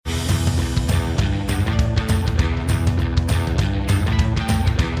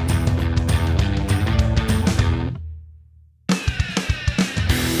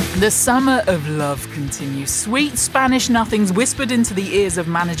The summer of love continues. Sweet Spanish nothings whispered into the ears of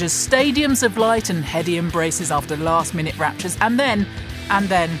managers, stadiums of light and heady embraces after last-minute raptures. And then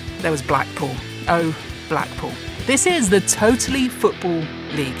there was Blackpool. Oh, Blackpool. This is the Totally Football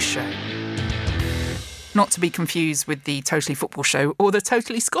League show. Not to be confused with the Totally Football show or the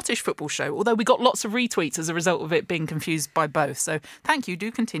Totally Scottish Football show, although we got lots of retweets as a result of it being confused by both. So thank you,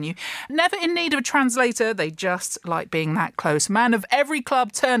 do continue. Never in need of a translator, they just like being that close. Man of every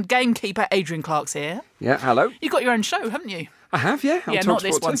club turned gamekeeper, Adrian Clarke's here. Yeah, hello. You've got your own show, haven't you? I have, yeah. Yeah, not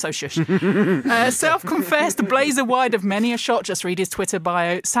this one, so shush. Self-confessed blazer wide of many a shot, just read his Twitter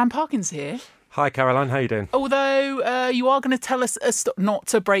bio. Sam Parkin's here. Hi, Caroline. How you doing? Although you are going to tell us, not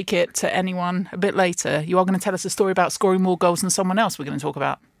to break it to anyone a bit later, you are going to tell us a story about scoring more goals than someone else we're going to talk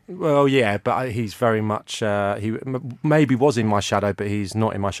about. Well, yeah, but he's very much, he maybe was in my shadow, but he's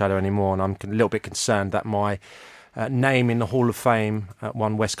not in my shadow anymore. And I'm a little bit concerned that my name in the Hall of Fame at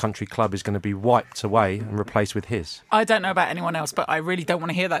one West Country club is going to be wiped away and replaced with his. I don't know about anyone else, but I really don't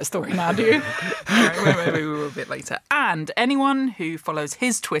want to hear that story now, do you? Maybe a bit later. And anyone who follows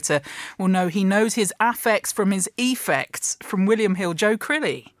his Twitter will know he knows his affects from his effects. From William Hill, Joe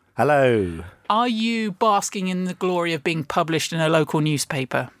Crilly. Hello. Are you basking in the glory of being published in a local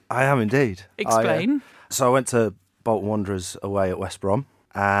newspaper? I am indeed. Explain. So I went to Bolton Wanderers away at West Brom,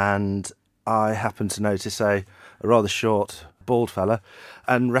 and I happened to notice a rather short, bald fella,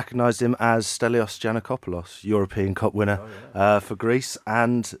 and recognised him as Stelios Giannakopoulos, European Cup winner for Greece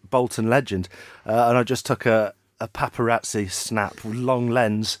and Bolton legend. And I just took a paparazzi snap with long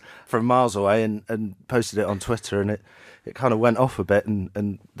lens from miles away and posted it on Twitter, and it kind of went off a bit,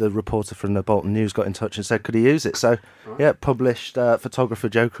 and the reporter from the Bolton News got in touch and said, could he use it? So, yeah, published photographer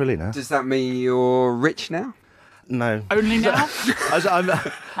Joe Crilly now. Does that mean you're rich now? No. Only now?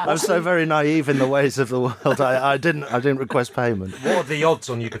 I'm so very naive in the ways of the world. I didn't request payment. What are the odds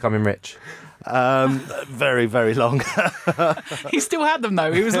on you becoming rich? Very, very long. He still had them,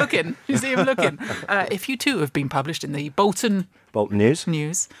 though. He was looking. You see him looking. If you too have been published in the Bolton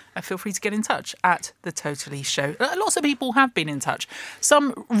News, feel free to get in touch at The Totally Show. Lots of people have been in touch.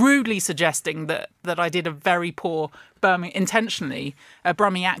 Some rudely suggesting that I did a very poor intentionally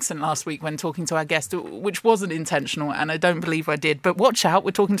Brummie accent last week when talking to our guest, which wasn't intentional, and I don't believe I did. But watch out,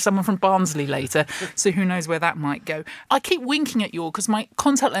 we're talking to someone from Barnsley later, so who knows where that might go. I keep winking at you all because my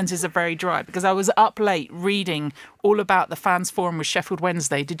contact lenses are very dry, because I was up late reading all about the fans forum with Sheffield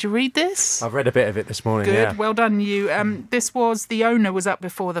Wednesday. Did you read this? I've read a bit of it this morning. Good, yeah. Well done you. This was, the owner was up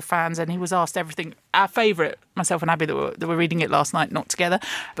before the fans and he was asked everything. Our favourite, myself and Abby that were reading it last night, not together,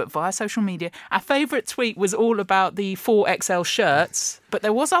 but via social media, our favourite tweet was all about the 4XL shirts, but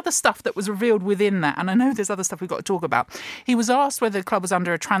there was other stuff that was revealed within that, and I know there's other stuff we've got to talk about. He was asked whether the club was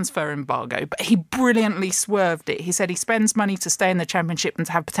under a transfer embargo, but he brilliantly swerved it. He said he spends money to stay in the Championship and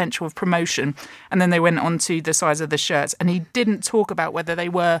to have potential of promotion, and then they went on to the size of the shirts, and he didn't talk about whether they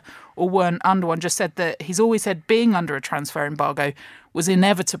were or weren't under one, just said that he's always said being under a transfer embargo was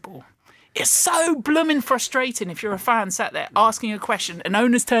inevitable. It's so blooming frustrating if you're a fan sat there asking a question and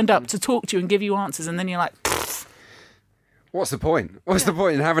owners turned up to talk to you and give you answers, and then you're like, pfft. What's the point? What's the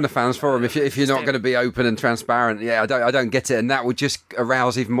point in having a fans forum if you're not going to be open and transparent? Yeah, I don't get it, and that would just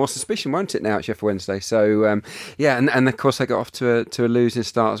arouse even more suspicion, won't it? Now at Sheffield Wednesday, so and of course they got off to a losing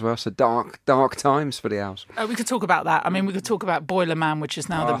start as well. So dark times for the Owls. We could talk about that. I mean, we could talk about Boiler Man, which is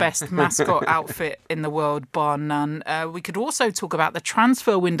now the best mascot outfit in the world, bar none. We could also talk about the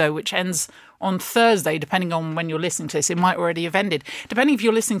transfer window, which ends on Thursday, depending on when you're listening to this. It might already have ended. Depending if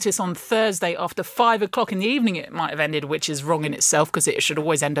you're listening to this on Thursday after 5 o'clock in the evening, it might have ended, which is wrong in itself because it should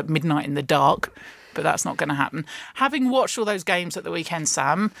always end at midnight in the dark. But that's not going to happen. Having watched all those games at the weekend,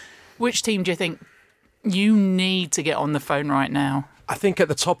 Sam, which team do you think you need to get on the phone right now? I think at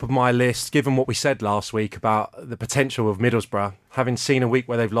the top of my list, given what we said last week about the potential of Middlesbrough, having seen a week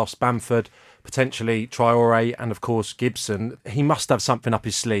where they've lost Bamford, potentially Traore and, of course, Gibson, he must have something up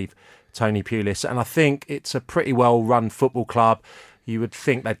his sleeve, Tony Pulis. And I think it's a pretty well-run football club. You would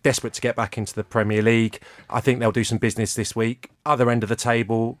think they're desperate to get back into the Premier League. I think they'll do some business this week. Other end of the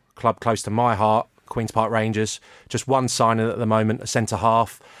table, club close to my heart, Queen's Park Rangers. Just one signing at the moment, a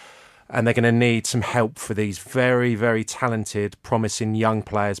centre-half. And they're going to need some help for these very, very talented, promising young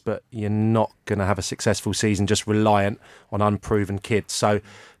players, but you're not going to have a successful season just reliant on unproven kids. So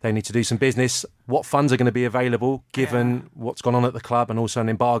they need to do some business. What funds are going to be available, given what's gone on at the club and also an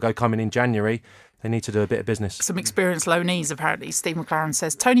embargo coming in January? They need to do a bit of business. Some experienced loanees, apparently. Steve McLaren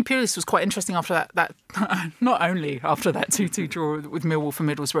says Tony Pulis was quite interesting after that not only after that 2-2 draw with Millwall for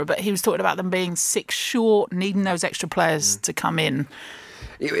Middlesbrough, but he was talking about them being 6 short, needing those extra players to come in.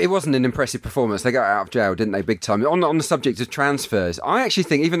 it wasn't an impressive performance. They got out of jail, didn't they, big time. On the subject of transfers, I actually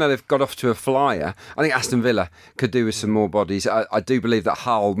think, even though they've got off to a flyer, I think Aston Villa could do with some more bodies. I do believe that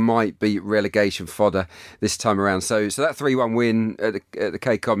Hull might be relegation fodder this time around. So that 3-1 win at the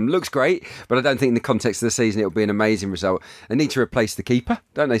KCOM looks great, but I don't think in the context of the season it'll be an amazing result. They need to replace the keeper,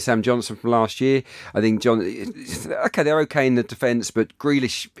 don't they, Sam Johnson from last year? I think they're okay in the defence, but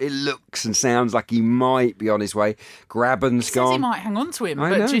Grealish, it looks and sounds like he might be on his way. Graben's gone. He might hang on to him,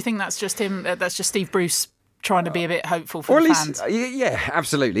 but do you think that's just him? That's just Steve Bruce trying to be a bit hopeful for the fans? Yeah,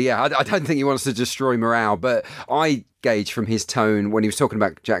 absolutely. Yeah, I don't think he wants to destroy morale, but I gauge from his tone when he was talking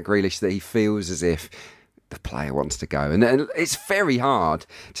about Jack Grealish that he feels as if the player wants to go. And it's very hard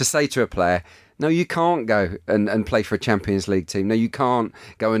to say to a player, no, you can't go and play for a Champions League team. No, you can't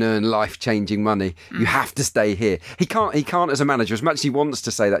go and earn life-changing money. You have to stay here. He can't as a manager, as much as he wants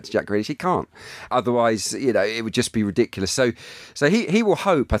to say that to Jack Grealish, he can't. Otherwise, it would just be ridiculous. So he will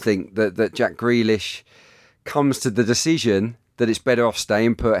hope, I think, that Jack Grealish comes to the decision that it's better off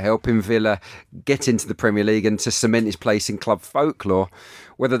staying put, helping Villa get into the Premier League and to cement his place in club folklore.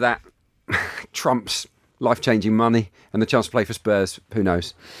 Whether that trumps life-changing money and the chance to play for Spurs, who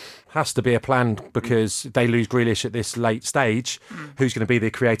knows? Has to be a plan, because if they lose Grealish at this late stage, who's going to be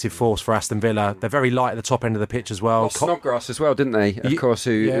the creative force for Aston Villa? They're very light at the top end of the pitch as well. Snodgrass as well, didn't they? Of course,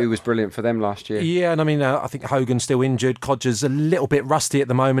 who was brilliant for them last year. Yeah, and I mean, I think Hogan's still injured. Codger's a little bit rusty at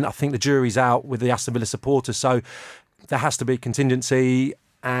the moment. I think the jury's out with the Aston Villa supporters, so there has to be contingency.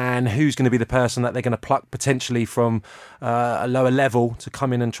 And who's going to be the person that they're going to pluck potentially from a lower level to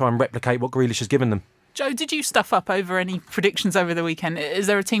come in and try and replicate what Grealish has given them? Joe, did you stuff up over any predictions over the weekend? Is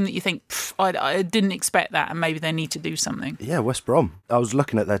there a team that you think, I didn't expect that and maybe they need to do something? Yeah, West Brom. I was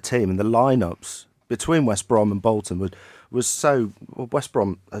looking at their team and the lineups between West Brom and Bolton was so... Well, West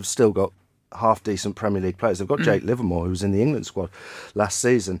Brom have still got half-decent Premier League players. They've got Jake Livermore, who was in the England squad last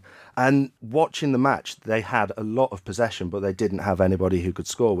season. And watching the match, they had a lot of possession, but they didn't have anybody who could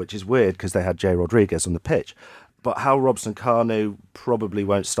score, which is weird because they had Jay Rodriguez on the pitch. But Hal Robson-Kanu probably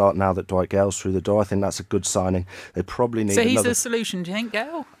won't start now that Dwight Gale's through the door. I think that's a good signing. They probably need So he's the solution, do you think,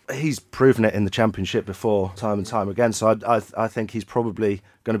 Gale? He's proven it in the Championship before, time and time again. So I think he's probably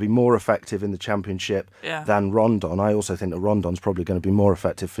going to be more effective in the Championship than Rondon. I also think that Rondon's probably going to be more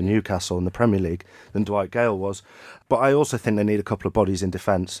effective for Newcastle in the Premier League than Dwight Gale was. But I also think they need a couple of bodies in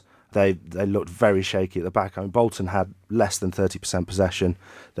defence. They looked very shaky at the back. I mean, Bolton had less than 30% possession.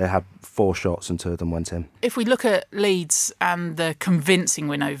 They had 4 shots and 2 of them went in. If we look at Leeds and the convincing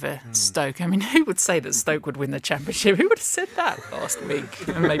win over Stoke, I mean, who would say that Stoke would win the Championship? Who would have said that last week?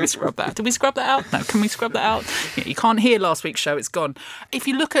 And maybe scrub that. Did we scrub that out? No, can we scrub that out? Yeah, you can't hear last week's show, it's gone. If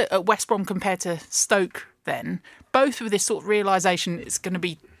you look at West Brom compared to Stoke then, both with this sort of realisation it's going to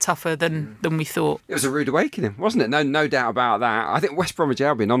be tougher than we thought. It was a rude awakening, wasn't it? No doubt about that. I think West Bromwich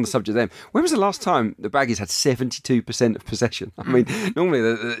Albion, on the subject of them, when was the last time the Baggies had 72% of possession? I mean, normally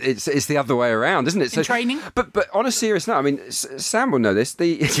it's the other way around, isn't it? In training? But on a serious note, I mean, Sam will know this,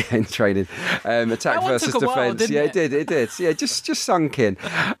 in training, attack versus defence. Yeah, it did. Yeah, just sunk in.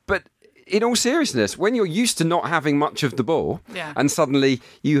 But in all seriousness, when you're used to not having much of the ball and suddenly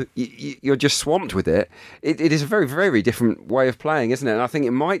you're just swamped with it, it is a very, very different way of playing, isn't it? And I think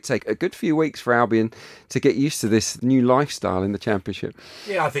it might take a good few weeks for Albion to get used to this new lifestyle in the Championship.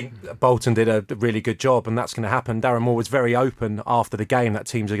 Yeah, I think Bolton did a really good job, and that's going to happen. Darren Moore was very open after the game that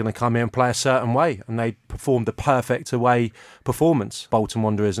teams are going to come in and play a certain way, and they performed the perfect away performance. Bolton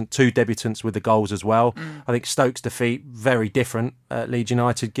Wanderers, and 2 debutants with the goals as well. I think Stoke's defeat, very different at Leeds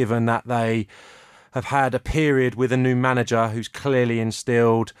United, given that they have had a period with a new manager who's clearly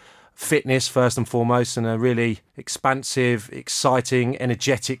instilled fitness first and foremost and a really expansive, exciting,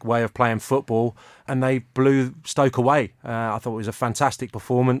 energetic way of playing football, and they blew Stoke away. I thought it was a fantastic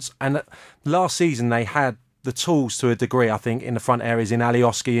performance, and last season they had the tools to a degree, I think, in the front areas in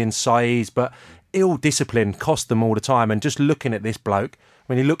Alioski and Saiz, but ill discipline cost them all the time. And just looking at this bloke,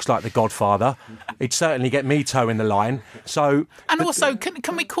 when he looks like the Godfather, he'd certainly get me toeing the line. So, and also,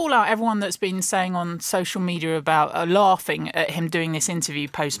 can we call out everyone that's been saying on social media about laughing at him doing this interview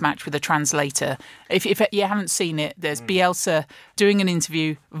post-match with a translator? If you haven't seen it, there's Bielsa doing an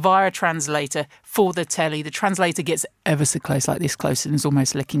interview via a translator for the telly. The translator gets ever so close, like this close, and is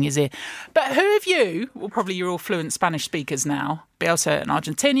almost licking his ear. But who of you, well, probably you're all fluent Spanish speakers now, Bielsa, an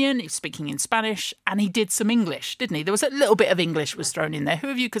Argentinian, he's speaking in Spanish, and he did some English, didn't he? There was a little bit of English was thrown in there. Who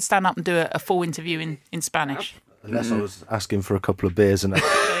of you could stand up and do a full interview in Spanish? Unless I was asking for a couple of beers and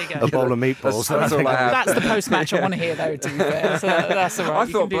There you go. a bowl of meatballs. That's all I have. That's the post-match I want to hear, though, to be fair. So that's all right. I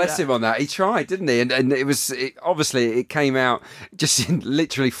You thought, can do bless that. him on that. He tried, didn't he? And obviously it came out just in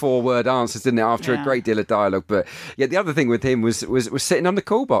literally 4-word answers, didn't it? After a great deal of dialogue. But yeah, the other thing with him was sitting on the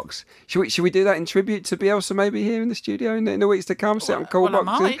call box. Should we do that in tribute to Bielsa maybe here in the studio in the weeks to come? Sit on call Well,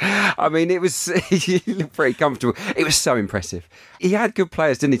 boxes. I mean, it was he looked pretty comfortable. It was so impressive. He had good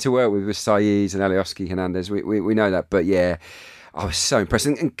players, didn't he, to work with Saiz and Alioski Hernandez. We know that, but yeah, I was so impressed.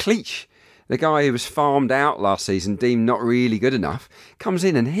 And Cleach, the guy who was farmed out last season, deemed not really good enough, comes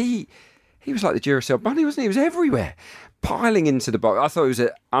in and he was like the Duracell bunny, wasn't he? He was everywhere, piling into the box. I thought it was an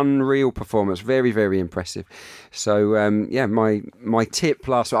unreal performance, very, very impressive. So, my tip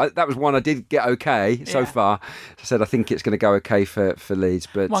last week, that was one I did get okay so far. I said I think it's going to go okay for Leeds.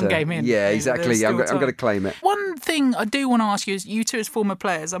 But One game in. Yeah, exactly. Yeah, I'm going to claim it. One thing I do want to ask you is, you two as former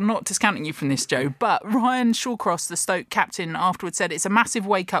players, I'm not discounting you from this, Joe, but Ryan Shawcross, the Stoke captain, afterwards said it's a massive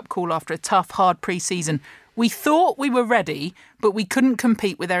wake-up call after a tough, hard pre-season. We thought we were ready, but we couldn't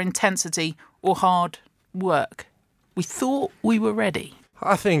compete with their intensity or hard work. We thought we were ready.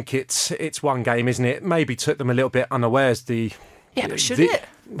 I think it's one game, isn't it? Maybe took them a little bit unawares. But should it?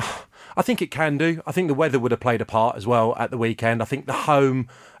 I think it can do. I think the weather would have played a part as well at the weekend. I think the home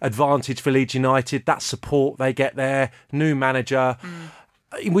advantage for Leeds United, that support they get there, new manager.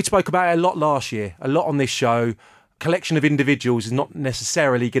 We spoke about it a lot last year, a lot on this show. Collection of individuals is not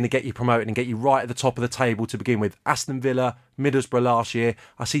necessarily going to get you promoted and get you right at the top of the table to begin with. Aston Villa, Middlesbrough last year,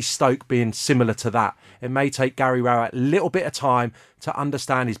 I see Stoke being similar to that. It may take Gary Rowett a little bit of time to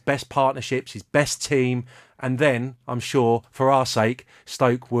understand his best partnerships, his best team, and then, I'm sure, for our sake,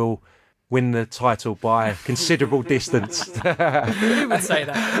 Stoke will win the title by a considerable distance. Who would say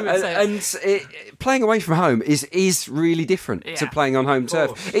that? Playing away from home is really different to playing on home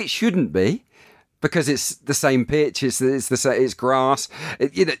turf. It shouldn't be, because it's the same pitch, it's grass.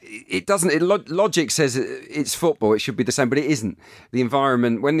 Logic says it's football, it should be the same, but it isn't. The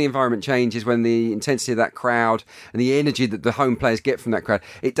environment, when the environment changes, when the intensity of that crowd and the energy that the home players get from that crowd,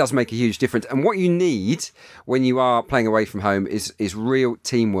 it does make a huge difference. And what you need when you are playing away from home is real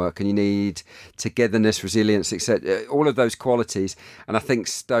teamwork, and you need togetherness, resilience, etc. All of those qualities. And I think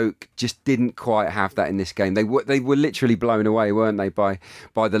Stoke just didn't quite have that in this game. They were literally blown away, weren't they, by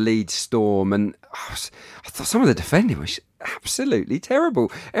the Leeds storm. And I thought some of the defending was absolutely terrible.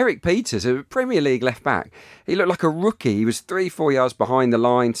 Eric Peters, a Premier League left back, he looked like a rookie. He was 3-4 yards behind the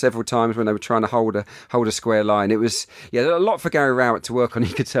line several times when they were trying to hold a square line. It was a lot for Gary Rowett to work on.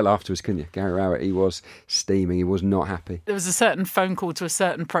 You could tell afterwards, couldn't you? Gary Rowett, he was steaming. He was not happy. There was a certain phone call to a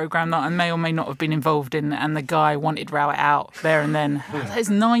certain programme that I may or may not have been involved in, and the guy wanted Rowett out there and then. It's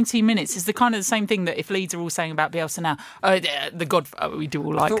 90 minutes. It's the same thing that if Leeds are all saying about Bielsa now, the Godfather, we do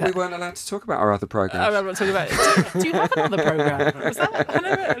all like I thought that. we weren't allowed to talk about our other programmes. I'm not talking about it. Do you have another programme? Was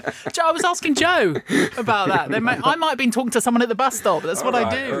that? I was asking Joe about that. I might have been talking to someone at the bus stop. That's what I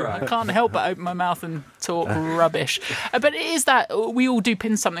do. I can't help but open my mouth and talk rubbish. But it is that we all do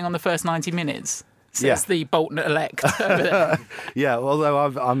pin something on the first 90 minutes. Says the Bolton elect over there. Yeah, although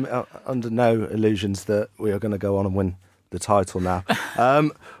I'm under no illusions that we are going to go on and win the title now.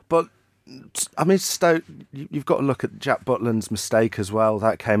 But I mean, Stoke, you've got to look at Jack Butland's mistake as well.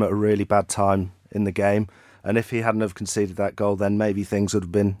 That came at a really bad time in the game. And if he hadn't have conceded that goal, then maybe things would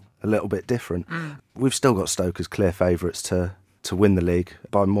have been a little bit different. We've still got Stoke as clear favourites to win the league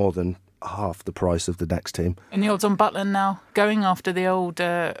by more than half the price of the next team. And the odds on Butland now going after the old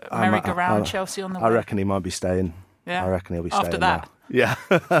merry-go-round Chelsea on the way? I reckon he might be staying. Yeah. I reckon he'll be staying after that. Now.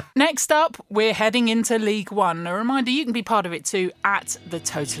 Yeah. Next up, we're heading into League One. A reminder, you can be part of it too at The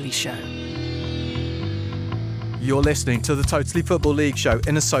Totally Show. You're listening to the Totally Football League Show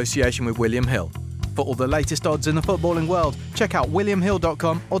in association with William Hill. For all the latest odds in the footballing world, check out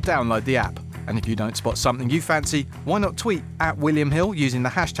williamhill.com or download the app. And if you don't spot something you fancy, why not tweet at William Hill using the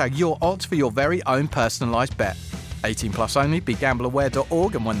hashtag YourOdds for your very own personalised bet. 18 plus only,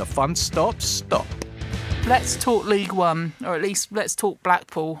 begambleaware.org, and when the fun stops, stop. Let's talk League One, or at least let's talk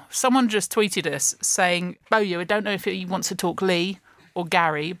Blackpool. Someone just tweeted us saying, Bowyer, I don't know if he wants to talk Lee or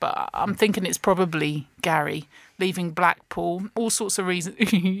Gary, but I'm thinking it's probably Gary, leaving Blackpool. All sorts of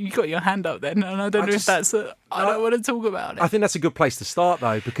reasons. You got your hand up then, and I don't know if that's... I don't want to talk about it. I think that's a good place to start,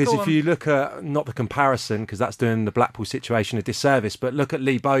 though, because if you look at, not the comparison, because that's doing the Blackpool situation a disservice, but look at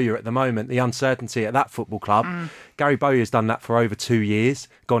Lee Bowyer at the moment, the uncertainty at that football club. Gary Bowyer's done that for over 2 years,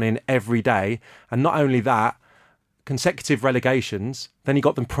 gone in every day, and not only that, consecutive relegations, then he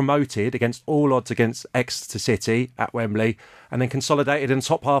got them promoted against all odds against Exeter City at Wembley, and then consolidated in the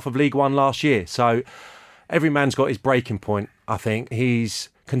top half of League One last year. So every man's got his breaking point, I think. He's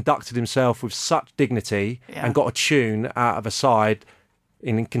conducted himself with such dignity and got a tune out of a side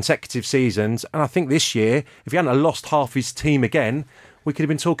in consecutive seasons. And I think this year, if he hadn't lost half his team again, we could have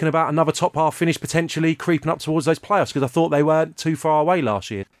been talking about another top half finish potentially creeping up towards those playoffs, because I thought they weren't too far away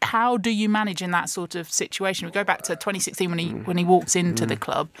last year. How do you manage in that sort of situation? We go back to 2016 when he walks into the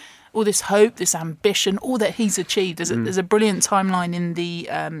club. All this hope, this ambition, all that he's achieved. There's a brilliant timeline in the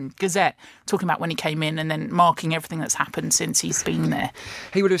Gazette talking about when he came in and then marking everything that's happened since he's been there.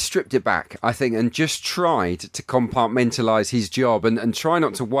 He would have stripped it back, I think, and just tried to compartmentalise his job and try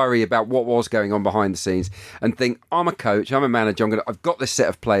not to worry about what was going on behind the scenes and think, I'm a coach, I'm a manager, I've got this set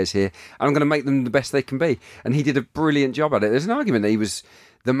of players here and I'm going to make them the best they can be. And he did a brilliant job at it. There's an argument that he was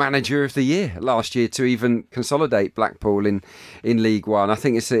the manager of the year last year to even consolidate Blackpool in League One. I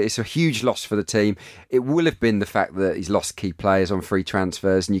think it's a huge loss for the team. It will have been the fact that he's lost key players on free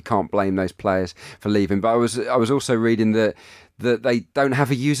transfers, and you can't blame those players for leaving. But I was also reading that they don't have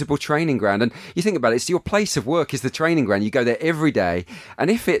a usable training ground. And you think about it, it's your place of work is the training ground. You go there every day.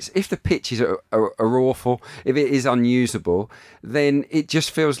 And if the pitches are awful, if it is unusable, then it just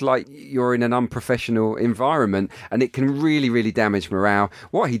feels like you're in an unprofessional environment, and it can really, really damage morale.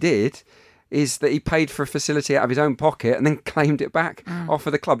 What he did is that he paid for a facility out of his own pocket and then claimed it back off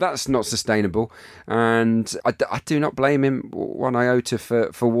of the club. That's not sustainable. And I do not blame him one iota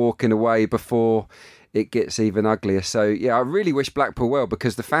for walking away before it gets even uglier. So, yeah, I really wish Blackpool well,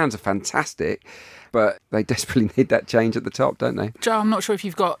 because the fans are fantastic, but they desperately need that change at the top, don't they? Joe, I'm not sure if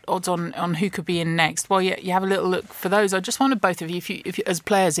you've got odds on who could be in next. Well, you have a little look for those. I just wondered, both of you, if you, as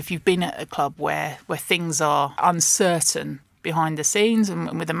players, if you've been at a club where things are uncertain behind the scenes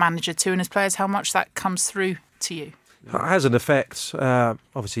and with the manager too and his players, how much that comes through to you? It has an effect.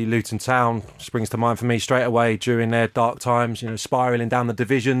 Obviously, Luton Town springs to mind for me straight away during their dark times, spiralling down the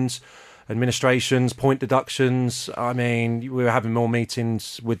divisions, administrations, point deductions. I mean, we were having more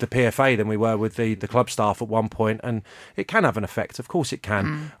meetings with the PFA than we were with the club staff at one point, and it can have an effect. Of course it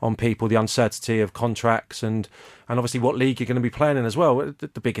can on people, the uncertainty of contracts and obviously what league you're going to be playing in as well.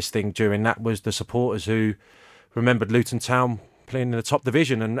 The biggest thing during that was the supporters who remembered Luton Town playing in the top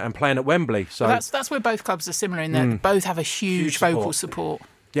division and playing at Wembley. So that's where both clubs are similar in that both have a huge vocal support.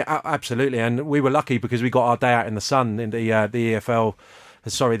 Yeah, absolutely. And we were lucky because we got our day out in the sun in the EFL.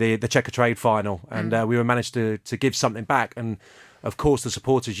 The Checker Trade final, and we were managed to give something back. And of course, the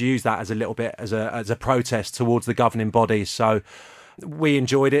supporters used that as a little bit as a protest towards the governing bodies. So we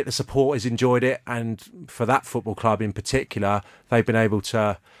enjoyed it, the supporters enjoyed it, and for that football club in particular, they've been able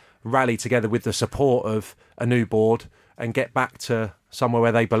to rally together with the support of a new board and get back to somewhere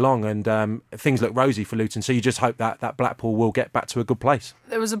where they belong. And things look rosy for Luton, so you just hope that Blackpool will get back to a good place.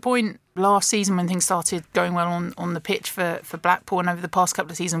 There was a point last season when things started going well on the pitch for Blackpool, and over the past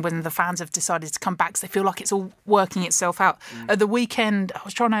couple of seasons when the fans have decided to come back because they feel like it's all working itself out. At the weekend, I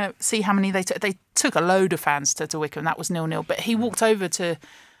was trying to see how many they took. They took a load of fans to Wickham. That was 0-0. But he walked over to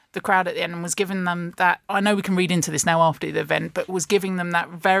the crowd at the end and was giving them that, I know we can read into this now after the event, but was giving them that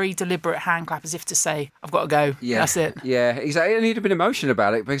very deliberate hand clap as if to say, I've got to go. Yeah. That's it. Yeah, exactly. And he'd have been emotional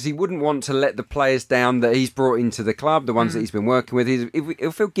about it because he wouldn't want to let the players down that he's brought into the club, the ones that he's been working with.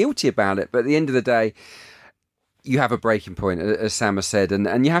 He'll feel guilty about it. But at the end of the day, you have a breaking point, as Sam has said,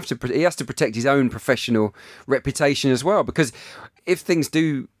 and he has to protect his own professional reputation as well, because if things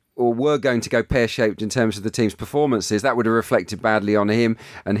do or were going to go pear-shaped in terms of the team's performances, that would have reflected badly on him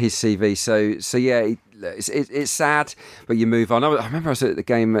and his CV. So yeah, it's sad, but you move on. I remember I was at the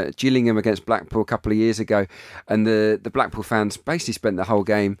game at Gillingham against Blackpool a couple of years ago, and the Blackpool fans basically spent the whole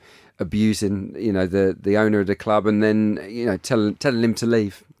game abusing, the owner of the club, and then,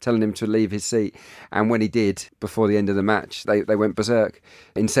 telling him to leave his seat. And when he did, before the end of the match, they went berserk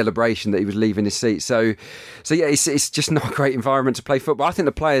in celebration that he was leaving his seat. So yeah, it's just not a great environment to play football. I think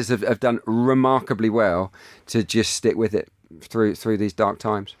the players have done remarkably well to just stick with it through these dark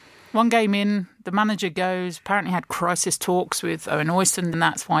times. One game in, the manager goes, apparently had crisis talks with Owen Oyston, and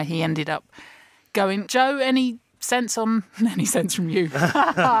that's why he ended up going. Joe, any sense from you?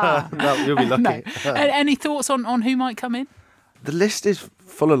 No, you'll be lucky. No. Any thoughts on who might come in? The list is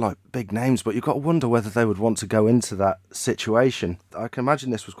full of big names, but you've got to wonder whether they would want to go into that situation. I can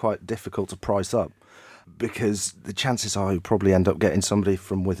imagine this was quite difficult to price up, because the chances are you probably end up getting somebody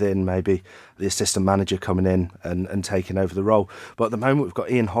from within, maybe the assistant manager coming in and taking over the role. But at the moment, we've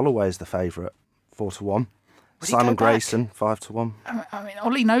got Ian Holloway as the favourite, 4-1. Simon Grayson, 5-1. I mean,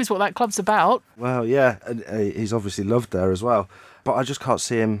 Ollie knows what that club's about. Well, yeah, and he's obviously loved there as well. But I just can't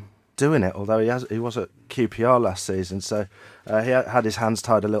see him doing it, although he was at QPR last season, so he had his hands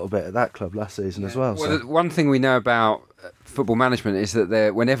tied a little bit at that club last season as well. Well, one thing we know about football management is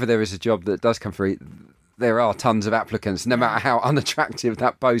that whenever there is a job that does come through, there are tons of applicants. No matter how unattractive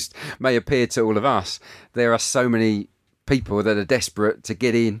that post may appear to all of us, there are so many people that are desperate to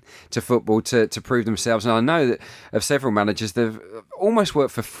get in to football to prove themselves. And I know that of several managers, they've almost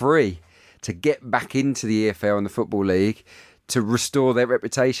worked for free to get back into the EFL and the Football League, to restore their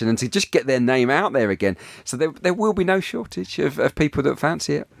reputation and to just get their name out there again. So there will be no shortage of people that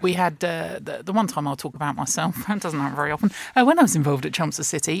fancy it. We had the one time I'll talk about myself, it doesn't happen very often, when I was involved at Chelmsford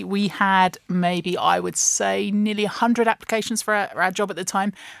City, we had maybe, I would say, nearly 100 applications for our job at the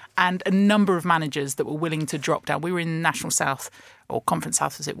time, and a number of managers that were willing to drop down. We were in National South, or Conference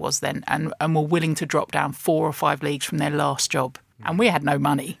South as it was then, and were willing to drop down 4 or 5 leagues from their last job. And we had no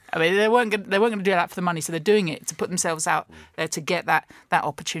money. I mean, they weren't going to do that for the money, so they're doing it to put themselves out there to get that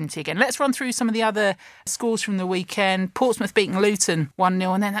opportunity again. Let's run through some of the other scores from the weekend. Portsmouth beating Luton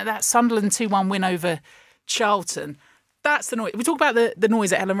 1-0, and then that Sunderland 2-1 win over Charlton. That's the noise. We talk about the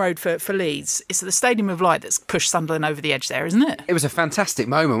noise at Ellen Road for Leeds. It's the Stadium of Light that's pushed Sunderland over the edge there, isn't it? It was a fantastic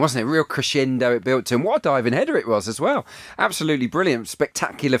moment, wasn't it? Real crescendo it built to. And what a diving header it was as well. Absolutely brilliant.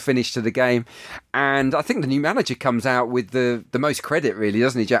 Spectacular finish to the game. And I think the new manager comes out with the most credit, really,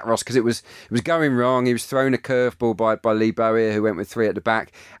 doesn't he, Jack Ross? Because it was going wrong. He was thrown a curveball by Lee Bowyer, who went with 3 at the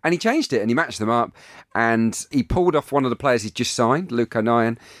back. And he changed it and he matched them up. And he pulled off one of the players he'd just signed, Luke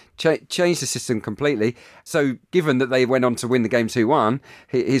O'Nien, changed the system completely. So given that they went on to win the game 2-1,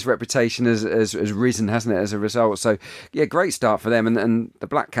 his reputation has risen, hasn't it, as a result? So, yeah, great start for them. And the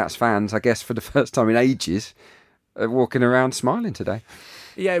Black Cats fans, I guess, for the first time in ages, are walking around smiling today.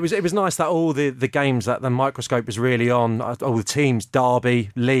 Yeah, it was nice that all the games that the microscope was really on, all the teams,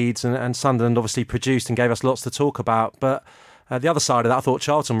 Derby, Leeds and Sunderland obviously produced and gave us lots to talk about. But the other side of that, I thought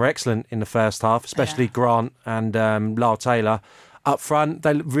Charlton were excellent in the first half, especially Grant and Lyle Taylor. Up front,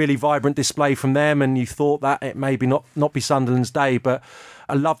 they really vibrant display from them, and you thought that it maybe not be Sunderland's day, but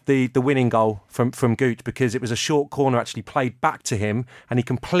I loved the winning goal from Gooch, because it was a short corner actually played back to him and he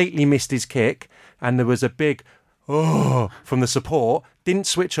completely missed his kick, and there was a big from the support, didn't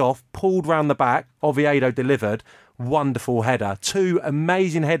switch off, pulled round the back, Oviedo delivered, wonderful header. 2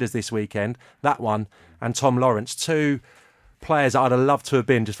 amazing headers this weekend, that one and Tom Lawrence, 2 players I'd have loved to have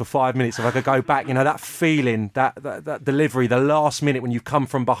been just for 5 minutes if I could go back. You know, that feeling, that delivery, the last minute when you've come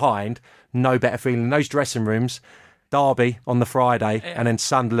from behind, no better feeling. Those dressing rooms, Derby on the Friday and then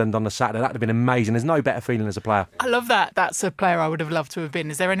Sunderland on the Saturday, that would have been amazing. There's no better feeling as a player. I love that. That's a player I would have loved to have been.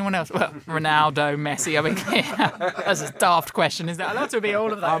 Is there anyone else? Well, Ronaldo, Messi. I mean, that's a daft question, isn't it? I'd love to be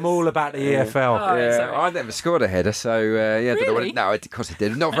all of those. I'm all about the EFL. I never scored a header, so Really? No, of course I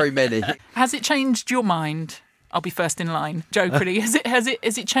did. Not very many. Has it changed your mind? I'll be first in line, jokingly. Has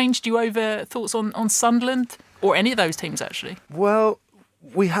it changed you over thoughts on Sunderland or any of those teams actually? Well,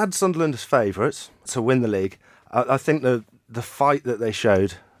 we had Sunderland as favourites to win the league. I think the fight that they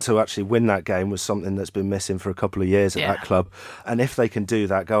showed to actually win that game was something that's been missing for a couple of years at that club. And if they can do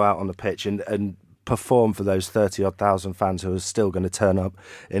that, go out on the pitch and perform for those 30-odd thousand fans who are still going to turn up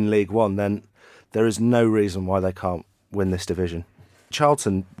in League One, then there is no reason why they can't win this division.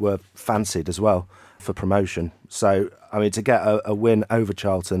 Charlton were fancied as well for promotion. So, I mean, to get a win over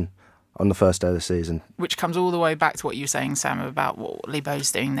Charlton on the first day of the season. Which comes all the way back to what you were saying, Sam, about what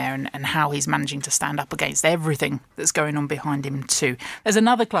Lebo's doing there and how he's managing to stand up against everything that's going on behind him too. There's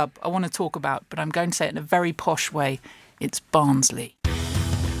another club I want to talk about, but I'm going to say it in a very posh way. It's Barnsley.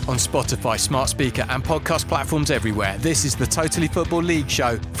 On Spotify, smart speaker and podcast platforms everywhere, this is the Totally Football League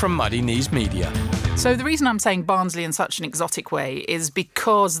show from Muddy Knees Media. So the reason I'm saying Barnsley in such an exotic way is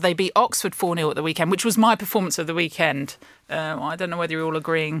because they beat Oxford 4-0 at the weekend, which was my performance of the weekend. I don't know whether you're all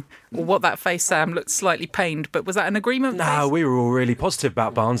agreeing or what that face, Sam, looked slightly pained, but was that an agreement? No, we were all really positive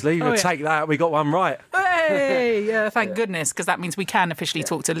about Barnsley. We'll take that. We got one right. Hey, thank goodness, because that means we can officially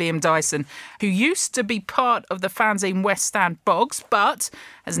talk to Liam Dyson, who used to be part of the fanzine West Stand Bogs, but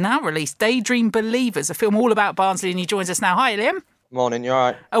has now released Daydream Believers, a film all about Barnsley, and he joins us now. Hi, Liam. Morning, you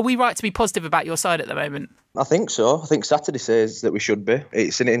all right? Are we right to be positive about your side at the moment? I think so. I think Saturday says that we should be.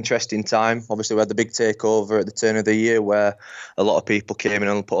 It's an interesting time. Obviously, we had the big takeover at the turn of the year where a lot of people came in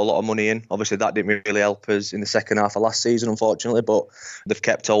and put a lot of money in. Obviously, that didn't really help us in the second half of last season, unfortunately, but they've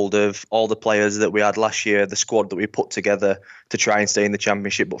kept hold of all the players that we had last year, the squad that we put together to try and stay in the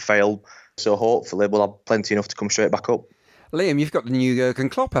Championship but failed. So hopefully we'll have plenty enough to come straight back up. Liam, you've got the new Jurgen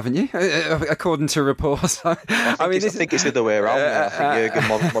Klopp, haven't you? According to reports. I think it's the other way around. I think Jurgen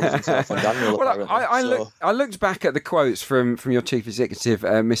models himself on Daniel. Well, I looked back at the quotes from your chief executive,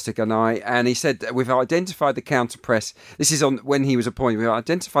 Mr. Ganai, and he said, we've identified the counter-press. This is on when he was appointed. We've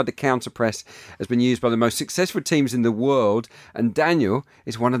identified the counter-press has been used by the most successful teams in the world, and Daniel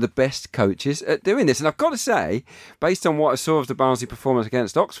is one of the best coaches at doing this. And I've got to say, based on what I saw of the Barnsley performance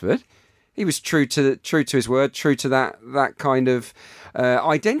against Oxford, he was true to his word, true to that kind of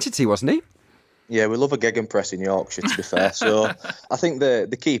identity, wasn't he? Yeah, we love a gegenpress in Yorkshire, to be fair. So I think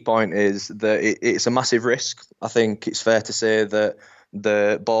the key point is that it's a massive risk. I think it's fair to say that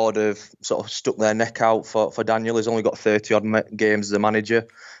the board have sort of stuck their neck out for Daniel. He's only got 30-odd games as a manager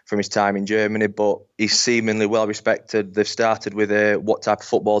from his time in Germany, but he's seemingly well respected. They've started with what type of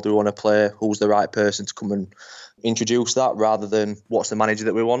football do we want to play? Who's the right person to come and introduce that, rather than what's the manager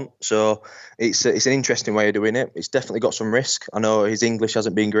that we want. So it's an interesting way of doing it. It's definitely got some risk. I know his English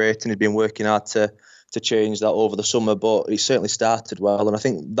hasn't been great and he's been working hard to change that over the summer, but he certainly started well, and I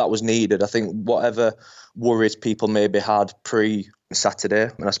think that was needed. I think whatever worries people maybe had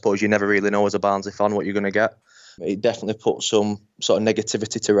pre-Saturday, and I suppose you never really know as a Barnsley fan what you're going to get, it definitely put some sort of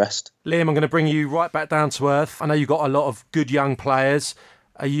negativity to rest. Liam, I'm going to bring you right back down to earth. I know you've got a lot of good young players.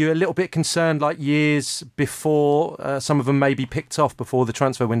 Are you a little bit concerned, like years before, some of them may be picked off before the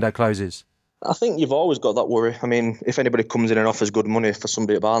transfer window closes? I think you've always got that worry. I mean, if anybody comes in and offers good money for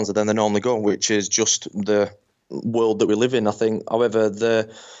somebody at Barnsley, then they normally go, which is just the world that we live in, I think. However,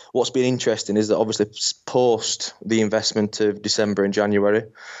 what's been interesting is that obviously post the investment of December and January,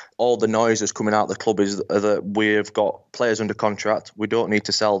 all the noise that's coming out of the club is that we've got players under contract. We don't need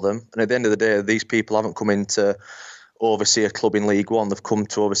to sell them. And at the end of the day, these people haven't come in to oversee a club in League One. They've come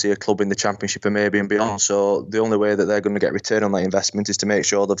to oversee a club in the Championship and maybe and beyond. So the only way that they're going to get return on that investment is to make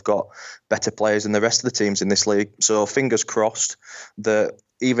sure they've got better players than the rest of the teams in this league. So fingers crossed that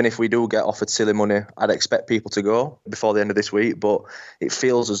even if we do get offered silly money, I'd expect people to go before the end of this week. But it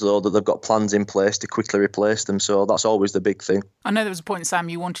feels as though that they've got plans in place to quickly replace them. So that's always the big thing. I know there was a point, Sam,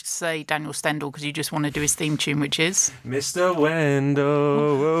 you wanted to say Daniel Stendhal because you just want to do his theme tune, which is Mr.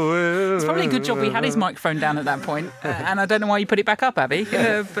 Wendell. It's probably a good job we had his microphone down at that point. And I don't know why you put it back up, Abby.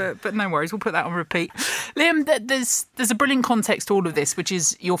 But no worries, we'll put that on repeat. Liam, there's a brilliant context to all of this, which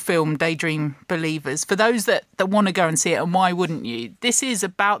is your film, Daydream Believers. For those that want to go and see it, and why wouldn't you? This is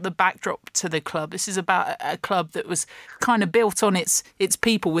about the backdrop to the club. This is about a club that was kind of built on its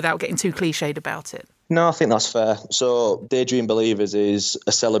people without getting too cliched about it. No, I think that's fair. So Daydream Believers is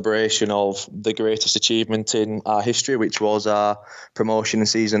a celebration of the greatest achievement in our history, which was our promotion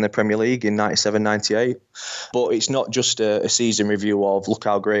season in the Premier League in 97-98. But it's not just a season review of look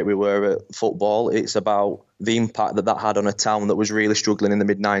how great we were at football. It's about the impact that had on a town that was really struggling in the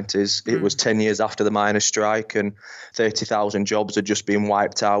mid-90s. It was 10 years after the miners' strike and 30,000 jobs had just been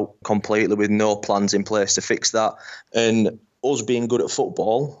wiped out completely with no plans in place to fix that. And us being good at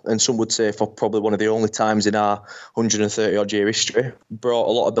football, and some would say for probably one of the only times in our 130-odd year history, brought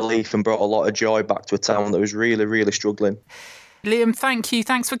a lot of belief and brought a lot of joy back to a town that was really, really struggling. Liam, thank you.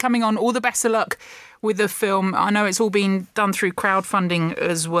 Thanks for coming on. All the best of luck with the film. I know it's all been done through crowdfunding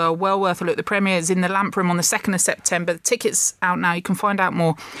as well. Well worth a look. The premiere is in the Lamp Room on the 2nd of September. The ticket's out now. You can find out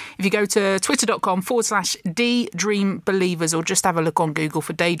more if you go to twitter.com/Daydream Believers or just have a look on Google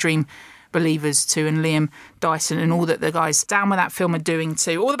for Daydream Believers too, and Liam Dyson and all that the guys down with that film are doing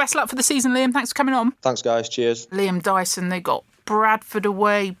too. All the best luck for the season, Liam. Thanks for coming on. Thanks, guys. Cheers. Liam Dyson, they got Bradford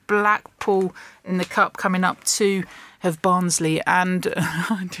away, Blackpool in the Cup coming up to have Barnsley, and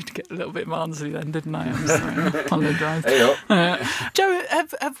I did get a little bit Barnsley then, didn't I? I'm sorry, I apologise. Joe,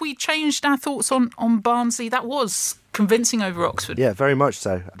 have we changed our thoughts on Barnsley? That was convincing over Oxford. Yeah, very much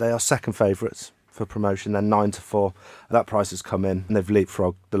so. They are second favourites for promotion. They're 9-4. That price has come in, and they've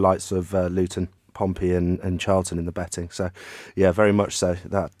leapfrogged the likes of Luton, Pompey and Charlton in the betting. So, yeah, very much so.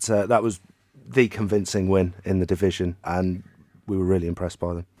 That was the convincing win in the division, and we were really impressed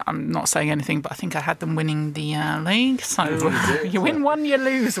by them. I'm not saying anything, but I think I had them winning the league. So you win one, you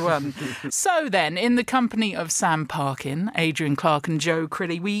lose one. So then, in the company of Sam Parkin, Adrian Clarke and Joe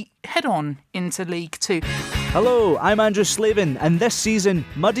Crilly, we head on into League Two. Hello, I'm Andrew Slavin, and this season,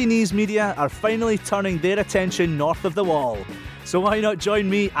 Muddy Knees Media are finally turning their attention north of the wall. So why not join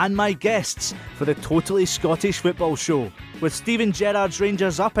me and my guests for the Totally Scottish Football Show? With Stephen Gerrard's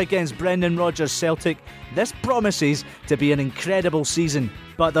Rangers up against Brendan Rodgers' Celtic, this promises to be an incredible season.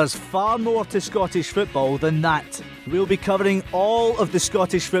 But there's far more to Scottish football than that. We'll be covering all of the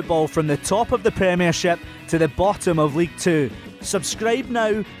Scottish football from the top of the Premiership to the bottom of League Two. Subscribe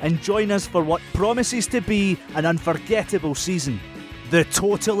now and join us for what promises to be an unforgettable season. The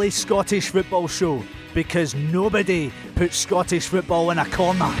Totally Scottish Football Show, because nobody puts Scottish football in a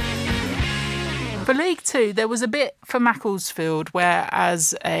corner. For League Two, there was a bit for Macclesfield where,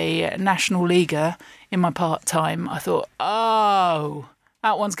 as a National Leaguer in my part-time, I thought, oh,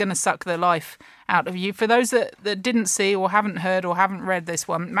 that one's going to suck the life out of you. For those that didn't see or haven't heard or haven't read this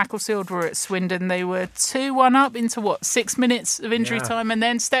one, Macclesfield were at Swindon. They were 2-1 up into, 6 minutes of injury time, and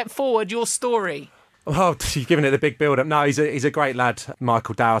then step forward, your story. Oh, you're giving it the big build-up. No, he's a great lad,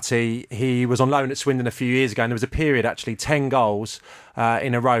 Michael Doughty. He was on loan at Swindon a few years ago, and there was a period, actually, 10 goals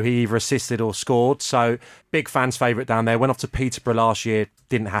in a row he either assisted or scored. So, big fans' favourite down there. Went off to Peterborough last year,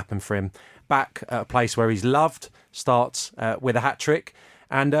 didn't happen for him. Back at a place where he's loved, starts with a hat-trick.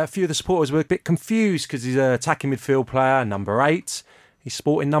 And a few of the supporters were a bit confused because he's an attacking midfield player, number 8. He's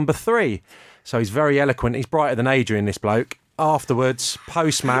sporting number 3. So he's very eloquent. He's brighter than Adrian, this bloke. Afterwards,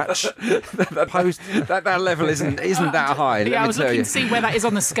 post-match, that level isn't that high. Yeah, I was looking to see where that is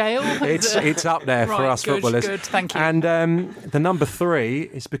on the scale. It's up there for us footballers. Good, thank you. And the number 3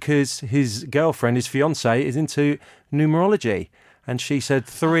 is because his girlfriend, his fiancée, is into numerology. And she said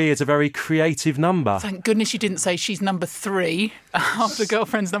 3 is a very creative number. Thank goodness you didn't say she's number 3 after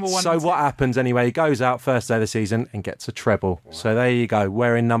girlfriend's number 1. So what happens anyway? He goes out first day of the season and gets a treble. Wow. So there you go,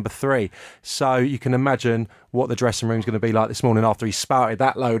 wearing number 3. So you can imagine what the dressing room's going to be like this morning after he spouted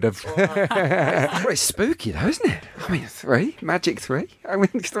that load of... It's spooky though, isn't it? I mean, 3, magic 3. I mean,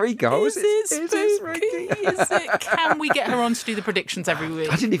 3 goals. Is it spooky? Is it? Can we get her on to do the predictions every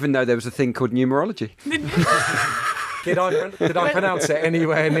week? I didn't even know there was a thing called numerology. Did I pronounce it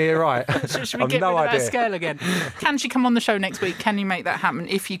anywhere near right? Should we get rid of that scale again? Can she come on the show next week? Can you make that happen?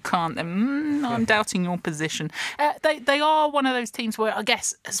 If you can't, then I'm doubting your position. They are one of those teams where I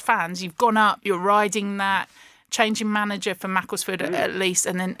guess as fans you've gone up, you're riding that, changing manager for Macclesfield at least,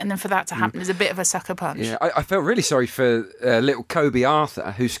 and then for that to happen is a bit of a sucker punch. Yeah, I felt really sorry for little Kobe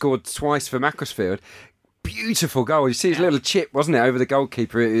Arthur, who scored twice for Macclesfield. Beautiful goal. You see his little chip, wasn't it, over the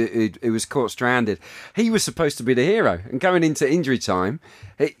goalkeeper who was caught stranded. He was supposed to be the hero. And going into injury time,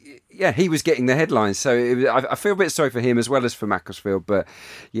 he was getting the headlines. So I feel a bit sorry for him as well as for Macclesfield. But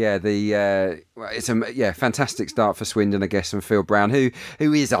yeah, it's a fantastic start for Swindon, I guess, and Phil Brown, who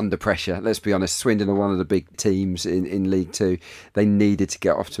is under pressure. Let's be honest, Swindon are one of the big teams in League Two. They needed to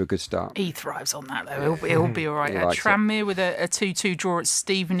get off to a good start. He thrives on that, though. He'll be all right. Tranmere with a 2-2 draw at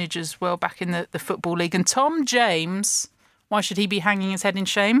Stevenage as well, back in the Football League. And Tom James, why should he be hanging his head in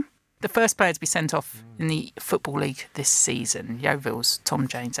shame? The first player to be sent off in the Football League this season, Yeovil's Tom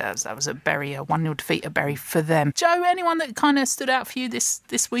James. That was a 1-0 defeat at Bury for them. Joe, anyone that kind of stood out for you this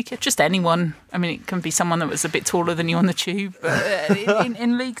week? Just anyone. I mean, it can be someone that was a bit taller than you on the tube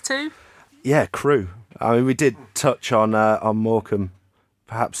in League Two. Yeah, Crewe. I mean, we did touch on Morecambe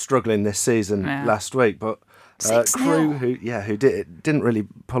perhaps struggling this season last week, but Crewe, who didn't really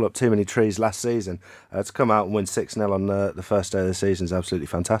pull up too many trees last season, to come out and win 6-0 on the first day of the season is absolutely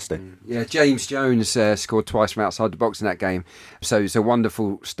fantastic. Yeah, James Jones scored twice from outside the box in that game, so it's a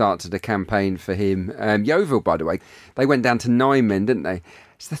wonderful start to the campaign for him. Yeovil, by the way, they went down to 9 men, didn't they?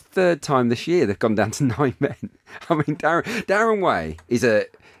 It's the 3rd time this year they've gone down to 9 men. I mean, Darren Way is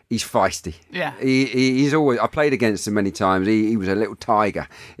he's feisty. Yeah, he's always. I played against him many times. He was a little tiger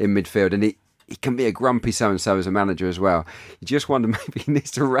in midfield, and he can be a grumpy so-and-so as a manager as well. You just wonder maybe he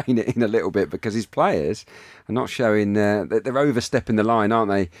needs to rein it in a little bit because his players are not showing... they're overstepping the line, aren't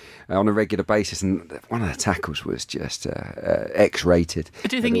they, on a regular basis? And one of the tackles was just X-rated.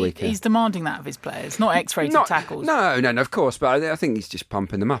 But do you think he's demanding that of his players? Not X-rated tackles? No, of course. But I think he's just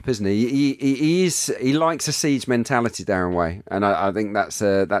pumping them up, isn't he? He likes a siege mentality, Darren Way. And I think that's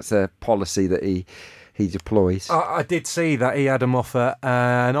a policy that he deploys. I did see that he had them off at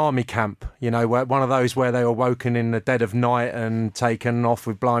an army camp, one of those where they were woken in the dead of night and taken off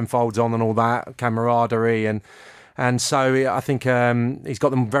with blindfolds on and all that, camaraderie. And so I think he's got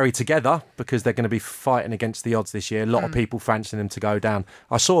them very together because they're going to be fighting against the odds this year. A lot of people fancying them to go down.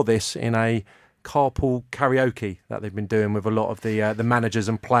 I saw this in a carpool karaoke that they've been doing with a lot of the managers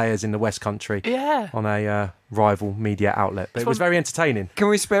and players in the West Country on a rival media outlet. But it was very entertaining. Can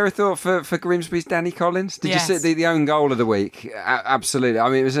we spare a thought for Grimsby's Danny Collins? Did you see the own goal of the week? Absolutely. I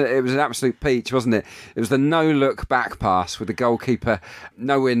mean, it was an absolute peach, wasn't it? It was the no-look back pass with the goalkeeper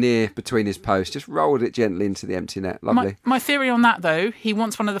nowhere near between his posts. Just rolled it gently into the empty net. Lovely. My theory on that, though, he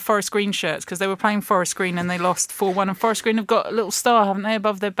wants one of the Forest Green shirts because they were playing Forest Green and they lost 4-1. And Forest Green have got a little star, haven't they,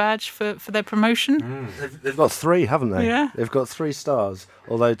 above their badge for their promotion? They've got 3, haven't they? Yeah. They've got 3 stars,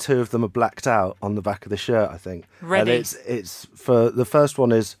 although 2 of them are blacked out on the back of the shirt, I think. Ready. And it's for the first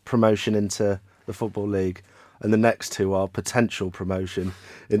one is promotion into the Football League, and the next 2 are potential promotion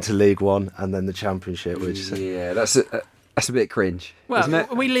into League One and then the Championship. Which that's a bit cringe, isn't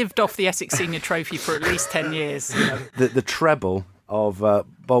it? We lived off the Essex Senior Trophy for at least 10 years. The treble of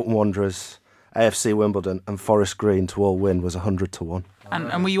Bolton Wanderers, AFC Wimbledon, and Forest Green to all win was 100-1.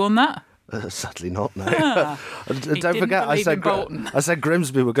 And were you on that? Sadly not, no. Don't forget, I said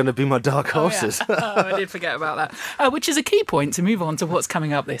Grimsby were going to be my dark horses. Oh, yeah. I did forget about that. Which is a key point to move on to what's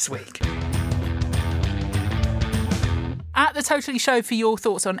coming up this week. At the the Totally Show for your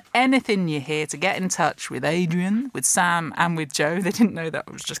thoughts on anything you hear, to get in touch with Adrian, with Sam and with Joe. They didn't know that.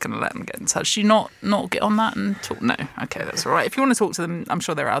 I was just going to let them get in touch. Do you not get on that and talk? No. Okay, that's all right. If you want to talk to them, I'm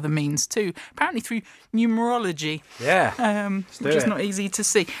sure there are other means too. Apparently through numerology. Yeah. Which is not easy to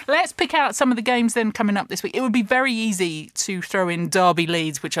see. Let's pick out some of the games then coming up this week. It would be very easy to throw in Derby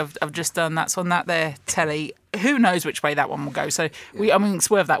Leeds, which I've just done. That's on that there telly. Who knows which way that one will go? So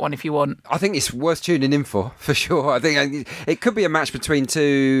swerve that one if you want. I think it's worth tuning in for sure. I think it could be a match between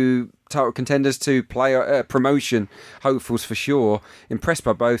two title contenders, two player promotion hopefuls for sure. Impressed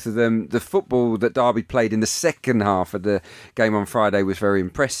by both of them. The football that Derby played in the second half of the game on Friday was very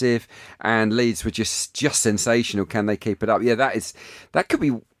impressive, and Leeds were just sensational. Can they keep it up? Yeah, that could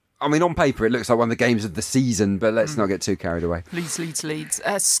be. I mean, on paper, it looks like one of the games of the season, but let's not get too carried away. Leeds.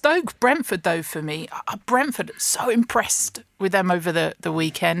 Stoke, Brentford, though, for me. Brentford, so impressed with them over the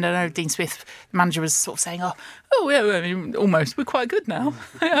weekend. I know Dean Smith, the manager, was sort of saying, yeah, I mean, almost, we're quite good now.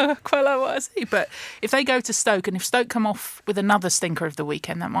 I quite like what I see. But if they go to Stoke, and if Stoke come off with another stinker of the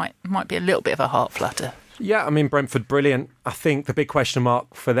weekend, that might be a little bit of a heart flutter. Yeah, I mean, Brentford, brilliant. I think the big question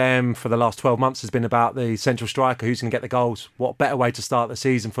mark for them for the last 12 months has been about the central striker, who's going to get the goals. What better way to start the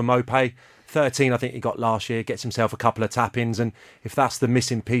season for Mopé? 13, I think he got last year, gets himself a couple of tap-ins, and if that's the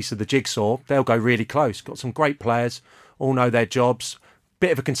missing piece of the jigsaw, they'll go really close. Got some great players, all know their jobs.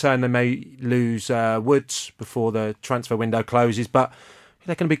 Bit of a concern they may lose Woods before the transfer window closes, but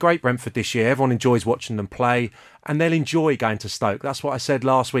they're going to be great, Brentford, this year. Everyone enjoys watching them play, and they'll enjoy going to Stoke. That's what I said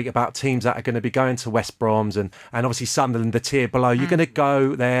last week about teams that are going to be going to West Broms and obviously Sunderland, the tier below. You're going to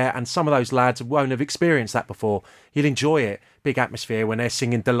go there, and some of those lads won't have experienced that before. You'll enjoy it. Big atmosphere when they're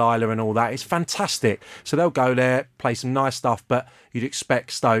singing Delilah and all that. It's fantastic. So they'll go there, play some nice stuff, but you'd expect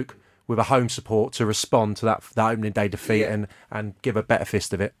Stoke, with a home support, to respond to that opening day defeat and give a better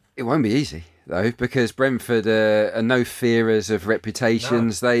fist of it. It won't be easy, though, because Brentford are no fearers of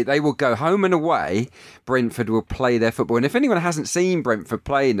reputations. No. They will go home and away. Brentford will play their football. And if anyone hasn't seen Brentford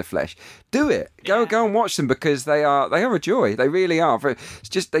play in the flesh, do it. Go and watch them, because they are a joy. They really are.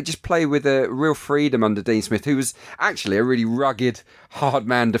 They just play with a real freedom under Dean Smith, who was actually a really rugged, hard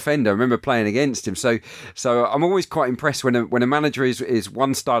man defender. I remember playing against him. So I'm always quite impressed when a manager is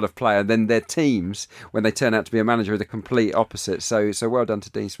one style of player, then their teams, when they turn out to be a manager, are the complete opposite. So well done to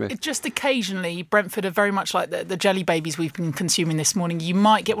Dean Smith. Just occasionally, Brentford are very much like the jelly babies we've been consuming this morning. You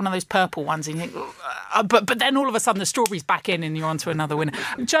might get one of those purple ones and you think, but then all of a sudden the strawberry's back in and you're on to another winner.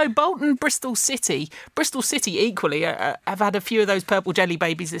 Joe, Bolton, Bristol City equally have had a few of those purple jelly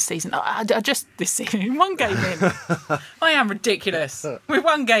babies this season. This season, one game in. I am ridiculous. We're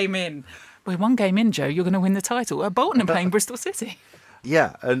one game in. Joe. You're going to win the title. Bolton are playing Bristol City.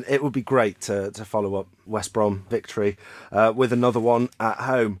 Yeah, and it would be great to follow up West Brom victory with another one at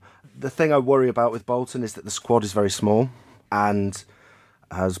home. The thing I worry about with Bolton is that the squad is very small, and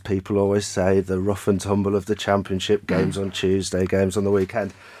as people always say, the rough and tumble of the Championship, games on Tuesday, games on the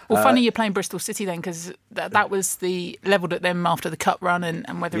weekend. Well, funny you're playing Bristol City then, because that was the levelled at them after the cup run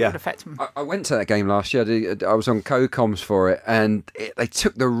and whether it would affect them. I went to that game last year. I was on co-coms for it, and they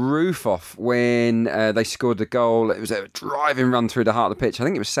took the roof off when they scored the goal. It was a driving run through the heart of the pitch. I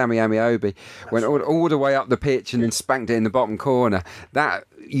think it was Sammy Amiobi. Went all the way up the pitch and then spanked it in the bottom corner.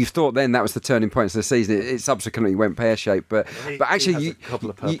 You thought then that was the turning point of the season. It subsequently went pear-shaped, but actually a couple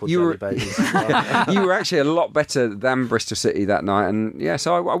of purple jelly babies. You were actually a lot better than Bristol City that night, and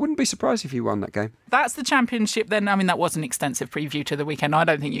so I wouldn't be surprised if you won that game. That's the Championship then. I mean, that was an extensive preview to the weekend. I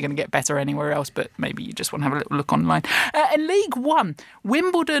don't think you're going to get better anywhere else, but maybe you just want to have a little look online. In League One,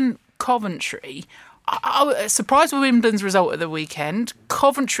 Wimbledon, Coventry. I was surprised with Wimbledon's result of the weekend.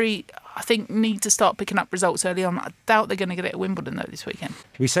 Coventry, I think, need to start picking up results early on. I doubt they're going to get it at Wimbledon, though, this weekend.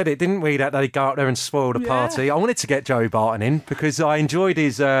 We said it, didn't we, that they'd go out there and spoil the party. I wanted to get Joey Barton in because I enjoyed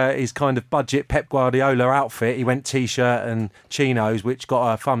his kind of budget Pep Guardiola outfit. He went T-shirt and chinos, which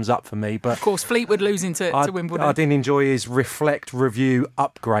got a thumbs up for me. But of course, Fleetwood losing to Wimbledon. I didn't enjoy his reflect, review,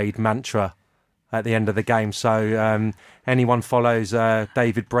 upgrade mantra at the end of the game. So anyone follows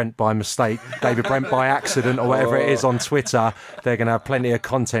David Brent by mistake, David Brent by accident, or whatever it is on Twitter, they're going to have plenty of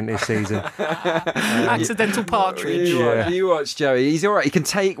content this season. Accidental partridge. You watch Joey. He's all right. He can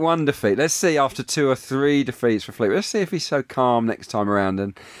take one defeat. Let's see after 2 or 3 defeats for Fleetwood. Let's see if he's so calm next time around.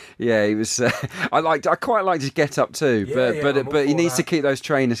 And he was. I quite liked his get up too, but he needs to keep those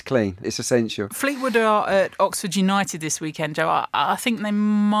trainers clean. It's essential. Fleetwood are at Oxford United this weekend, Joe. I think they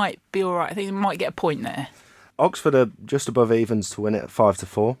might be all right. I think they might get a point there. Oxford are just above evens to win it at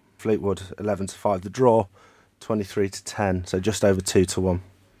 5-4. Fleetwood 11-5. The draw 23-10, so just over 2-1.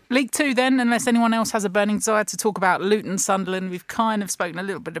 League Two then, unless anyone else has a burning desire to talk about Luton, Sunderland. We've kind of spoken a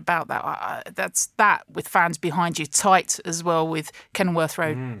little bit about that. That's that with fans behind you, tight as well with Kenilworth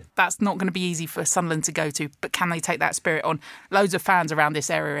Road. That's not going to be easy for Sunderland to go to, but can they take that spirit on? Loads of fans around this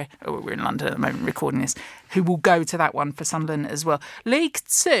area, we're in London at the moment recording this, who will go to that one for Sunderland as well. League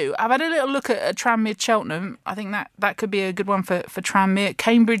Two, I've had a little look at Tranmere Cheltenham. I think that could be a good one for Tranmere.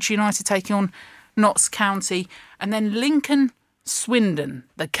 Cambridge United taking on Notts County, and then Lincoln Swindon,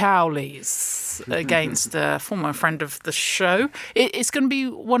 the Cowleys, against a former friend of the show. It's going to be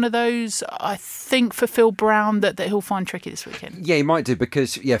one of those, I think, for Phil Brown that he'll find tricky this weekend. Yeah, he might do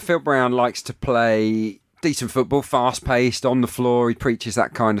because, Phil Brown likes to play decent football, fast-paced, on the floor. He preaches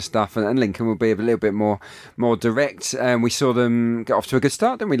that kind of stuff, and Lincoln will be a little bit more direct. We saw them get off to a good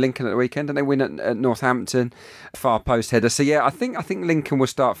start, didn't we, Lincoln, at the weekend, and they win at Northampton, far post header. So I think Lincoln will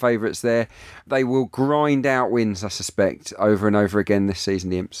start favourites there. They will grind out wins, I suspect, over and over again this season,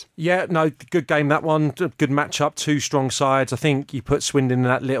 the Imps. Yeah, no, good game, that one. Good match-up, two strong sides. I think you put Swindon in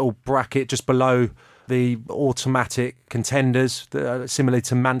that little bracket just below the automatic contenders, similarly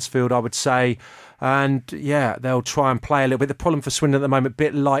to Mansfield, I would say. And they'll try and play a little bit. The problem for Swindon at the moment, a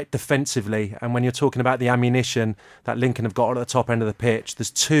bit light defensively. And when you're talking about the ammunition that Lincoln have got at the top end of the pitch,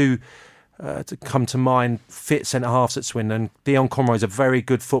 there's two to come to mind fit centre-halves at Swindon. Dion Conroy's a very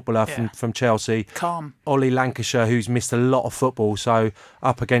good footballer from Chelsea. Calm. Ollie Lancashire, who's missed a lot of football. So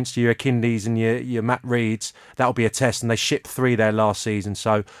up against your Akindis and your Matt Reeds, that'll be a test. And they shipped 3 there last season.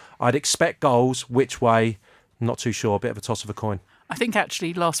 So I'd expect goals. Which way? Not too sure. A bit of a toss of a coin. I think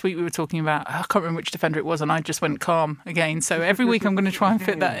actually last week we were talking about, I can't remember which defender it was, and I just went calm again. So every week I'm going to try and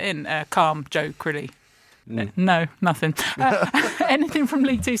fit that in. Calm, Joe Crilly. No, nothing. Anything from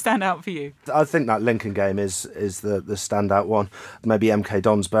League Two stand out for you? I think that Lincoln game is the standout one. Maybe MK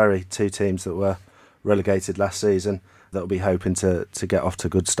Donsbury, 2 teams that were relegated last season that will be hoping to get off to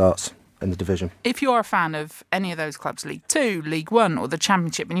good starts in the division. If you are a fan of any of those clubs, League Two, League One or the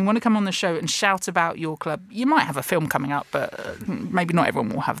Championship, and you want to come on the show and shout about your club, you might have a film coming up, but maybe not everyone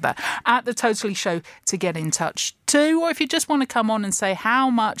will have that, at the Totally Show to get in touch too. Or if you just want to come on and say how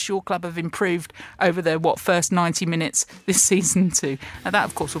much your club have improved over the first 90 minutes this season too. Now that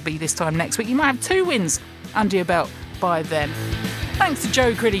of course will be this time next week. You might have 2 wins under your belt by then. Thanks to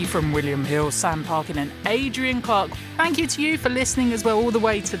Joe Criddy from William Hill, Sam Parkin and Adrian Clarke. Thank you to you for listening as well all the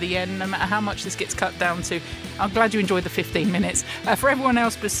way to the end, no matter how much this gets cut down to. I'm glad you enjoyed the 15 minutes. For everyone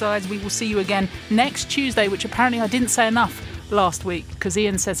else besides, we will see you again next Tuesday, which apparently I didn't say enough last week because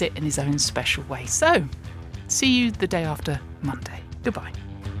Ian says it in his own special way. So, see you the day after Monday. Goodbye.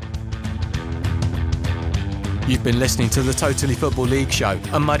 You've been listening to the Totally Football League show,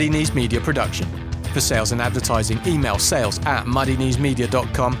 a Muddy Knees Media production. For sales and advertising, email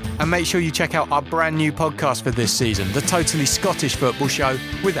sales@muddykneesmedia.com and make sure you check out our brand new podcast for this season, the Totally Scottish Football Show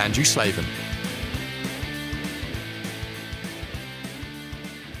with Andrew Slaven.